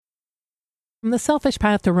From The Selfish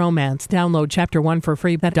Path to Romance, download Chapter 1 for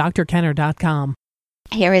free at drkenner.com.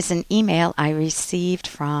 Here is an email I received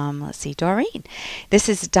from, Doreen. This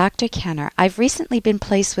is Dr. Kenner. I've recently been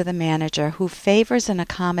placed with a manager who favors and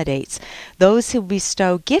accommodates those who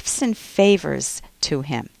bestow gifts and favors to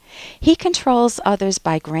him. He controls others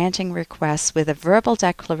by granting requests with a verbal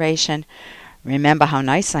declaration, "Remember how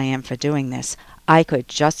nice I am for doing this. I could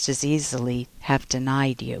just as easily have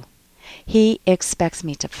denied you." He expects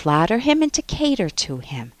me to flatter him and to cater to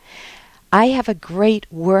him. I have a great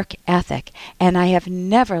work ethic, and I have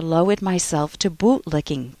never lowered myself to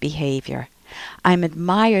bootlicking behavior. I'm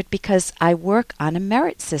admired because I work on a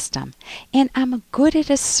merit system, and I'm good at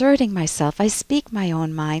asserting myself. I speak my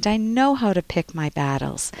own mind. I know how to pick my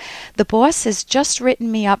battles. The boss has just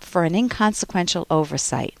written me up for an inconsequential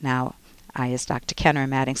oversight. Now, I, as Dr. Kenner,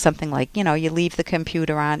 am adding something like, you leave the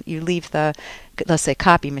computer on, you leave the, let's say,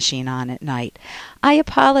 copy machine on at night. I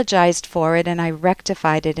apologized for it and I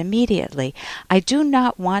rectified it immediately. I do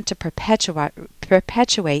not want to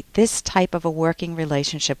perpetuate this type of a working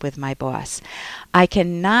relationship with my boss. I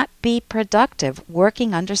cannot be productive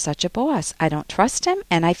working under such a boss. I don't trust him,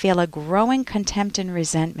 and I feel a growing contempt and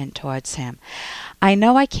resentment towards him. I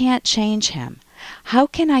know I can't change him. How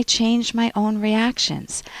can I change my own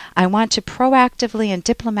reactions? I want to proactively and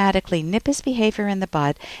diplomatically nip his behavior in the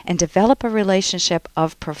bud and develop a relationship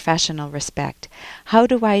of professional respect. How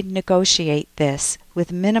do I negotiate this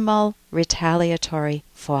with minimal retaliatory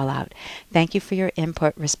fallout? Thank you for your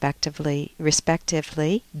input, respectively,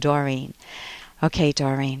 Doreen. Okay,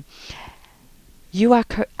 Doreen. You are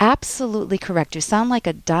absolutely correct. You sound like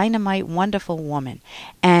a dynamite, wonderful woman.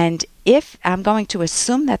 And if I'm going to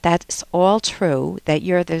assume that that's all true, that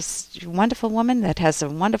you're this wonderful woman that has a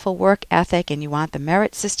wonderful work ethic and you want the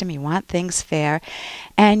merit system, you want things fair,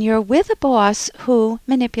 and you're with a boss who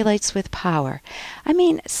manipulates with power. I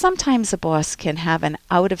mean, sometimes a boss can have an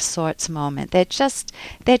out of sorts moment. They're just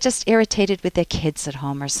irritated with their kids at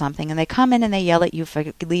home or something, and they come in and they yell at you for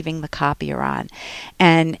leaving the copier on.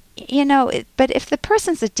 And but if the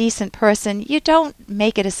person's a decent person, you don't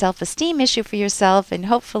make it a self-esteem issue for yourself, and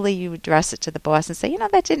hopefully you address it to the boss and say,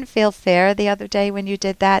 that didn't feel fair the other day when you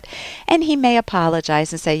did that. And he may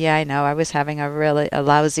apologize and say, yeah, I know, I was having a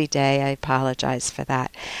lousy day. I apologize for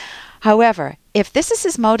that. However, if this is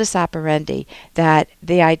his modus operandi, that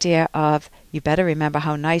the idea of, you better remember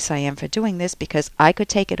how nice I am for doing this because I could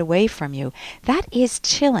take it away from you, that is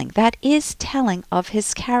chilling. That is telling of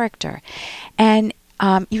his character. And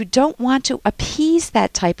you don't want to appease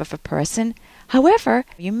that type of a person. However,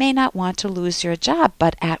 you may not want to lose your job,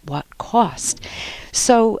 but at what cost?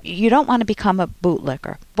 So you don't want to become a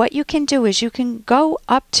bootlicker. What you can do is you can go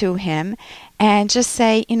up to him and just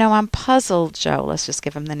say, I'm puzzled, Joe. Let's just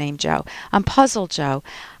give him the name Joe. I'm puzzled, Joe.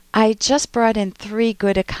 I just brought in 3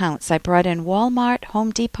 good accounts. I brought in Walmart, Home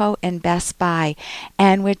Depot, and Best Buy,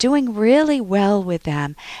 and we're doing really well with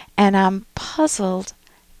them. And I'm puzzled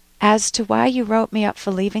as to why you wrote me up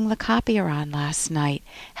for leaving the copier on last night.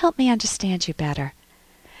 Help me understand you better.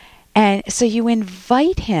 And so you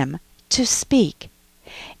invite him to speak.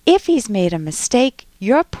 If he's made a mistake,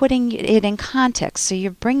 you're putting it in context. So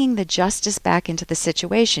you're bringing the justice back into the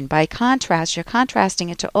situation. By contrast, you're contrasting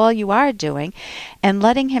it to all you are doing and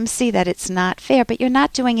letting him see that it's not fair, but you're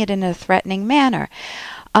not doing it in a threatening manner.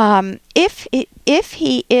 If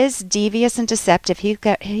he is devious and deceptive,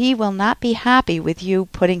 he will not be happy with you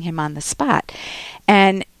putting him on the spot.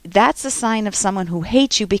 And that's a sign of someone who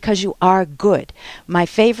hates you because you are good. My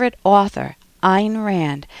favorite author, Ayn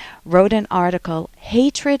Rand, wrote an article,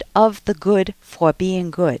 Hatred of the Good for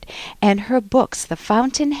Being Good. And her books, The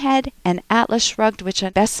Fountainhead and Atlas Shrugged, which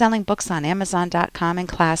are best-selling books on Amazon.com and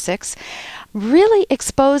classics, really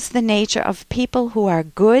expose the nature of people who are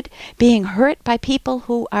good, being hurt by people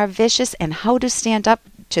who are vicious, and how to stand up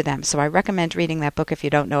to them. So I recommend reading that book if you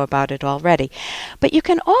don't know about it already. But you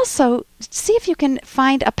can also see if you can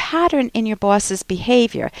find a pattern in your boss's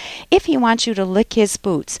behavior. If he wants you to lick his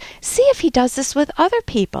boots, see if he does this with other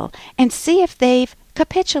people and see if they've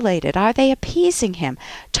capitulated. Are they appeasing him?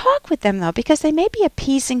 Talk with them, though, because they may be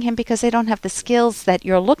appeasing him because they don't have the skills that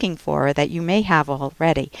you're looking for or that you may have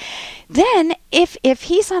already. Then, if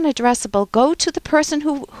he's unaddressable, go to the person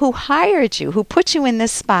who hired you, who put you in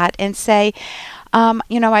this spot, and say,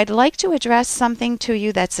 I'd like to address something to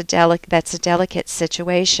you that's a delicate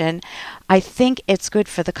situation. I think it's good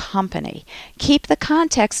for the company. Keep the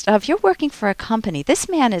context of you're working for a company. This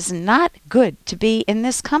man is not good to be in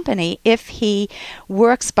this company if he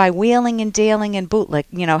works by wheeling and dealing and bootlick,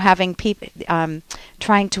 having people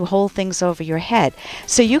trying to hold things over your head.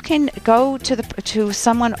 So you can go to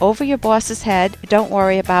someone over your boss's head. Don't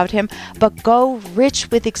worry about him, but go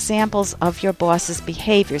rich with examples of your boss's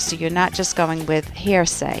behavior. So you're not just going with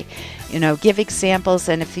hearsay. Give examples,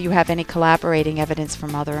 and if you have any collaborating evidence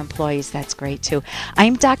from other employees, that's great too.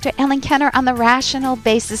 I'm Dr. Ellen Kenner on the Rational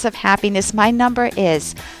Basis of Happiness. My number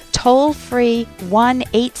is toll-free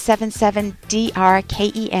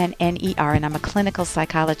 1-877-DRKENNER, and I'm a clinical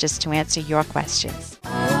psychologist to answer your questions.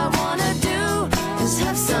 All I wanna do is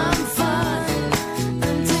have some fun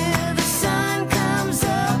until the sun comes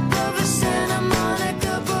up over Santa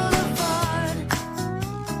Monica Boulevard.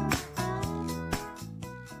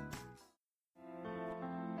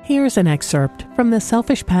 Here's an excerpt from The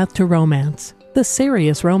Selfish Path to Romance, the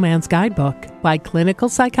Serious Romance Guidebook by clinical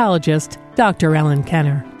psychologist Dr. Ellen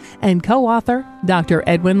Kenner and co-author Dr.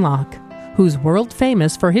 Edwin Locke, who's world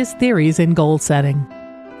famous for his theories in goal setting.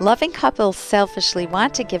 Loving couples selfishly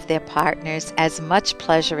want to give their partners as much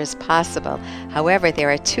pleasure as possible. However,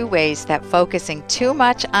 there are two ways that focusing too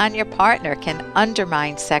much on your partner can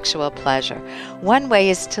undermine sexual pleasure. One way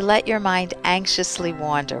is to let your mind anxiously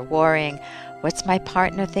wander, worrying, "What's my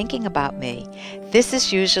partner thinking about me?" This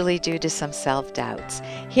is usually due to some self-doubts.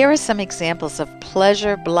 Here are some examples of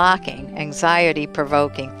pleasure-blocking,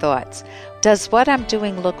 anxiety-provoking thoughts. Does what I'm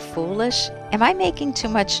doing look foolish? Am I making too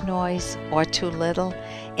much noise or too little?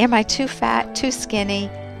 Am I too fat, too skinny,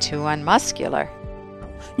 too unmuscular?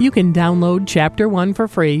 You can download Chapter 1 for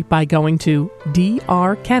free by going to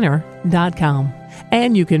drkenner.com.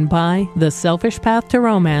 And you can buy The Selfish Path to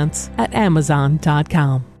Romance at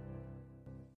amazon.com.